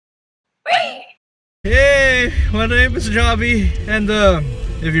Hey, my name is Jobby, and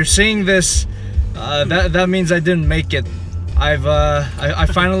if you're seeing this, that means I didn't make it. I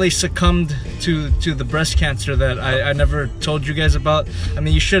finally succumbed to the breast cancer that I never told you guys about. I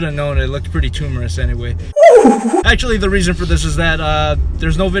mean, you should have known. It looked pretty tumorous anyway. Actually, the reason for this is that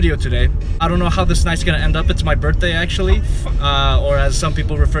there's no video today. I don't know how this night's gonna end up. It's my birthday, actually, or as some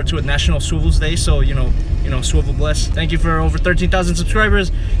people refer to it, National Swivels Day. So you know, swivel bless. Thank you for over 13,000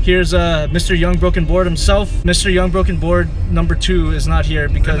 subscribers. Here's Mr. Young Broken Board himself. Mr. Young Broken Board #2 is not here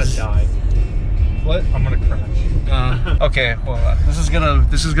because. I'm gonna die. What? I'm gonna crash. Okay, well, this is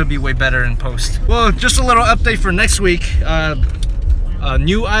gonna be way better in post. Well, just a little update for next week.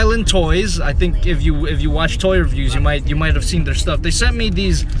 NewIsland Toys. I think if you watch toy reviews, you might have seen their stuff. They sent me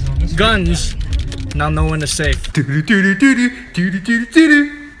these guns. Now no one is safe.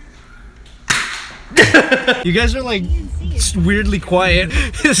 You guys are like weirdly quiet.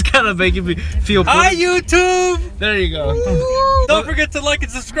 It's kind of making me feel. Hi YouTube! There you go. Don't forget to like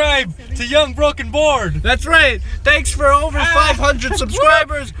and subscribe to Young Broken Board. That's right. Thanks for over 500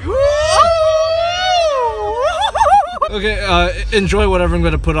 subscribers. Okay, enjoy whatever I'm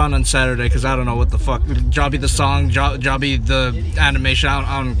gonna put on Saturday, because I don't know what the fuck. JobbytheSong, Jobby the animation.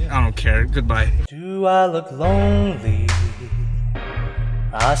 I don't care. Goodbye. Do I look lonely?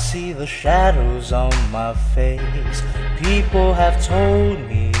 I see the shadows on my face. People have told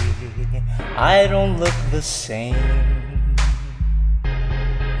me I don't look the same.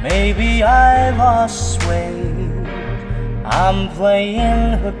 Maybe I lost weight. I'm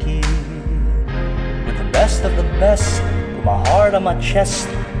playing hooky with the best of the best. Put my heart on my chest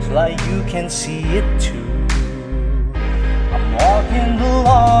so that you can see it too. I'm walking the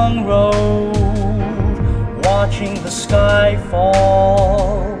long road, watching the sky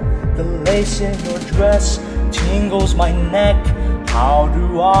fall. The lace in your dress tingles my neck. How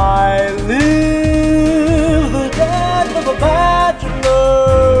do I live the death of a bachelor?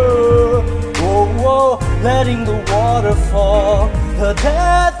 Oh, oh, letting the water fall. The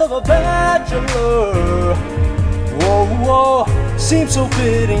death of a bachelor. Whoa, whoa, seems so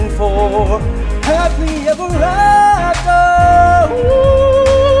fitting for happily ever after.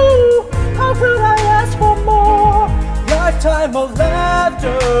 Ooh, how could I ask for more? Lifetime of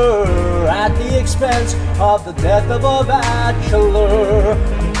laughter at the expense of the death of a bachelor.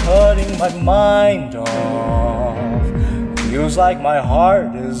 I'm cutting my mind off. Feels like my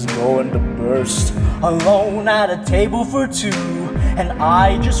heart is going to burst. Alone at a table for two, and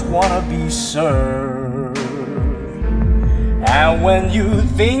I just wanna be served. And when you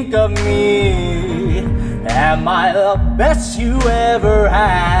think of me, am I the best you ever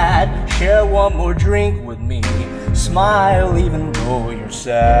had? Share one more drink with me. Smile even though you're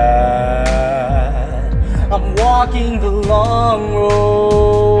sad. I'm walking the long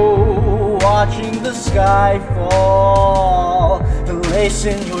road, watching the sky fall. The lace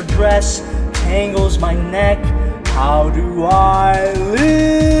in your dress tangles my neck. How do I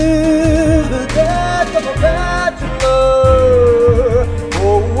live the death of a bachelor?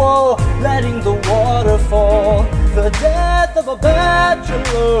 Oh, oh, letting the water fall. The death of a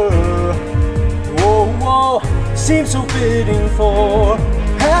bachelor. Whoa, whoa, seems so fitting for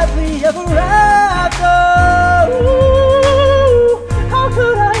happily ever after. Ooh, how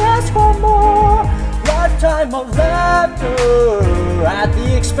could I ask for more? Lifetime of laughter at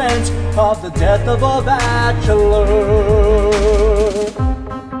the expense of the death of a bachelor.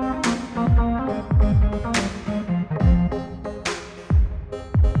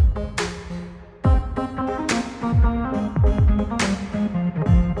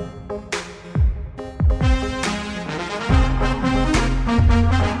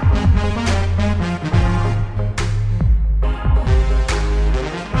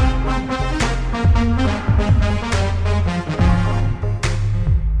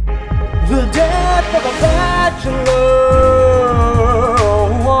 The death of a bachelor.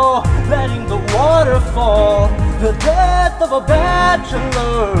 Oh, letting the water fall. The death of a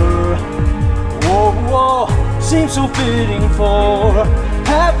bachelor. Whoa, whoa, seems so fitting for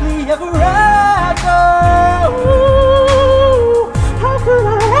happily ever after. Ooh, how could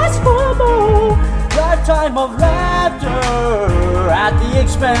I ask for more? Lifetime of laughter at the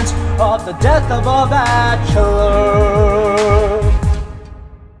expense of the death of a bachelor.